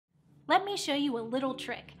Let me show you a little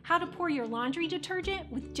trick, how to pour your laundry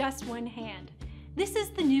detergent with just one hand. This is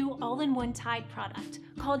the new all-in-one Tide product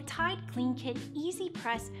called Tide Clean Kit Easy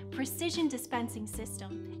Press Precision Dispensing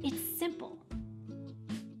System. It's simple.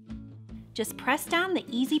 Just press down the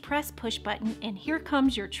Easy Press push button and here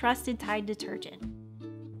comes your trusted Tide detergent.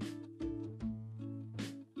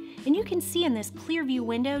 And you can see in this clear view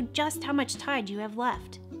window just how much Tide you have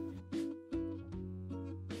left.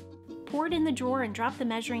 Pour it in the drawer and drop the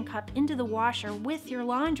measuring cup into the washer with your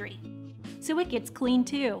laundry, so it gets clean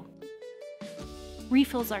too.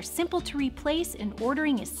 Refills are simple to replace and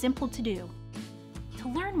ordering is simple to do. To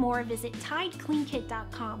learn more, visit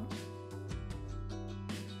TideCleanKit.com